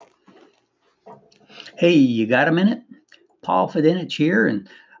Hey, you got a minute? Paul Fedinich here, and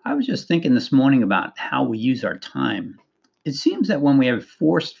I was just thinking this morning about how we use our time. It seems that when we have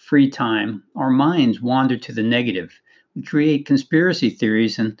forced free time, our minds wander to the negative. We create conspiracy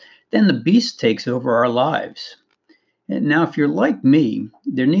theories, and then the beast takes over our lives. And now, if you're like me,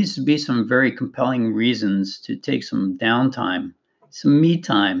 there needs to be some very compelling reasons to take some downtime, some me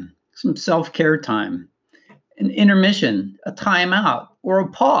time, some self care time, an intermission, a timeout, or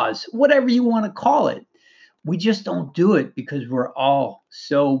a pause, whatever you want to call it. We just don't do it because we're all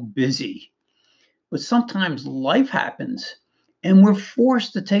so busy. But sometimes life happens and we're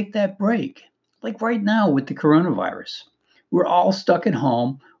forced to take that break. Like right now with the coronavirus. We're all stuck at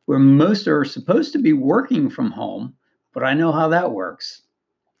home where most are supposed to be working from home, but I know how that works.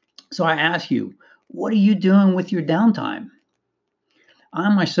 So I ask you, what are you doing with your downtime? I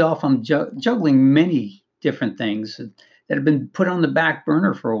myself, I'm juggling many different things that have been put on the back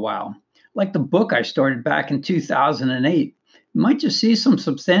burner for a while. Like the book I started back in 2008. You might just see some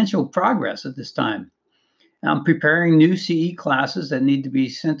substantial progress at this time. I'm preparing new CE classes that need to be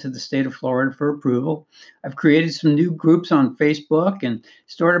sent to the state of Florida for approval. I've created some new groups on Facebook and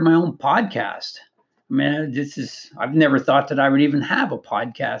started my own podcast. I mean, I've never thought that I would even have a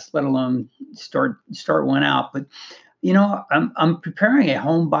podcast, let alone start one out. But I'm preparing a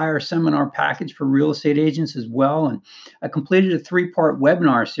home buyer seminar package for real estate agents as well. And I completed a 3-part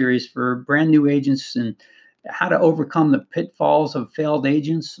webinar series for brand new agents and how to overcome the pitfalls of failed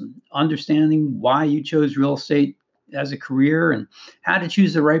agents, and understanding why you chose real estate as a career and how to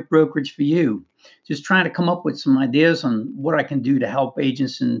choose the right brokerage for you. Just trying to come up with some ideas on what I can do to help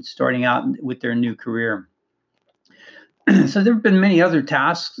agents in starting out with their new career. So there have been many other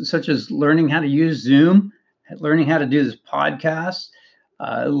tasks, such as learning how to use Zoom, learning how to do this podcast,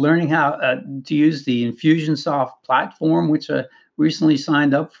 learning how to use the Infusionsoft platform, which I recently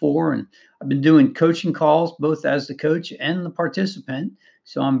signed up for. And I've been doing coaching calls, both as the coach and the participant.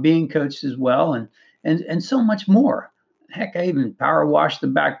 So I'm being coached as well, and so much more. Heck, I even power wash the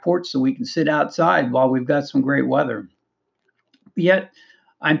back porch so we can sit outside while we've got some great weather. But yet,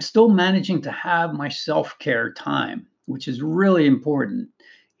 I'm still managing to have my self care time, which is really important.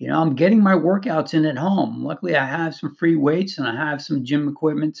 I'm getting my workouts in at home. Luckily, I have some free weights and I have some gym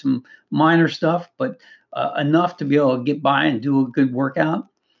equipment, some minor stuff, but enough to be able to get by and do a good workout.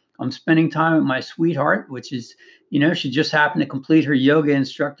 I'm spending time with my sweetheart, which is, she just happened to complete her yoga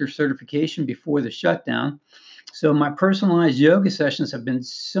instructor certification before the shutdown. So my personalized yoga sessions have been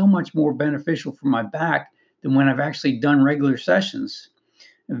so much more beneficial for my back than when I've actually done regular sessions.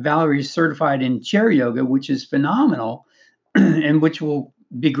 Valerie's certified in chair yoga, which is phenomenal and which will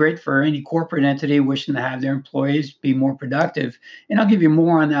be great for any corporate entity wishing to have their employees be more productive. And I'll give you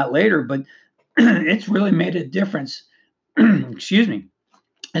more on that later, but it's really made a difference. Excuse me.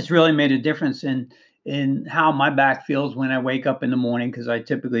 It's really made a difference in how my back feels when I wake up in the morning, because I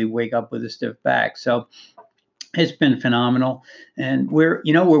typically wake up with a stiff back. So it's been phenomenal. And we're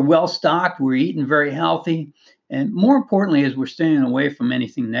well stocked, we're eating very healthy. And more importantly, is we're staying away from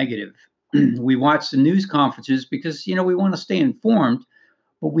anything negative. We watch the news conferences because, we want to stay informed,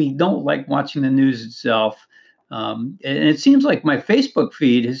 but we don't like watching the news itself. And it seems like my Facebook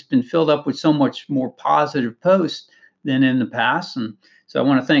feed has been filled up with so much more positive posts than in the past. And so I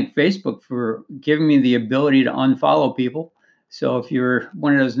want to thank Facebook for giving me the ability to unfollow people. So if you're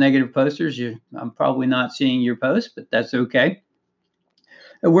one of those negative posters, I'm probably not seeing your post, but that's okay.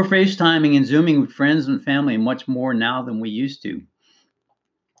 We're FaceTiming and Zooming with friends and family much more now than we used to.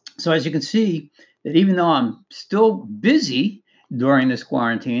 So as you can see, that even though I'm still busy during this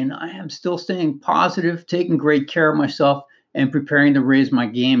quarantine, I am still staying positive, taking great care of myself, and preparing to raise my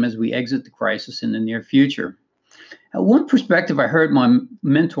game as we exit the crisis in the near future. One perspective I heard my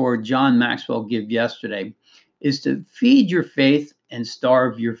mentor, John Maxwell, give yesterday is to feed your faith and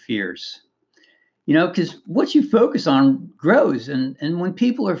starve your fears. Because what you focus on grows. And when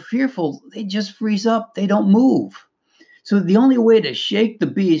people are fearful, they just freeze up, they don't move. So the only way to shake the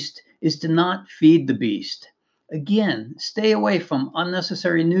beast is to not feed the beast. Again, stay away from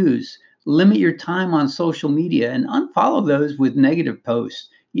unnecessary news. Limit your time on social media and unfollow those with negative posts.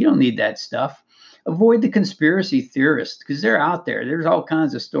 You don't need that stuff. Avoid the conspiracy theorists because they're out there. There's all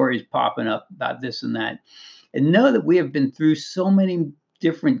kinds of stories popping up about this and that. And know that we have been through so many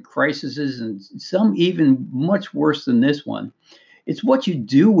different crises and some even much worse than this one. It's what you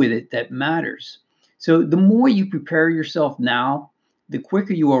do with it that matters. So the more you prepare yourself now, the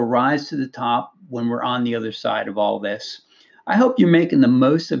quicker you will rise to the top when we're on the other side of all this. I hope you're making the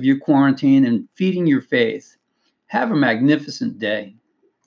most of your quarantine and feeding your faith. Have a magnificent day.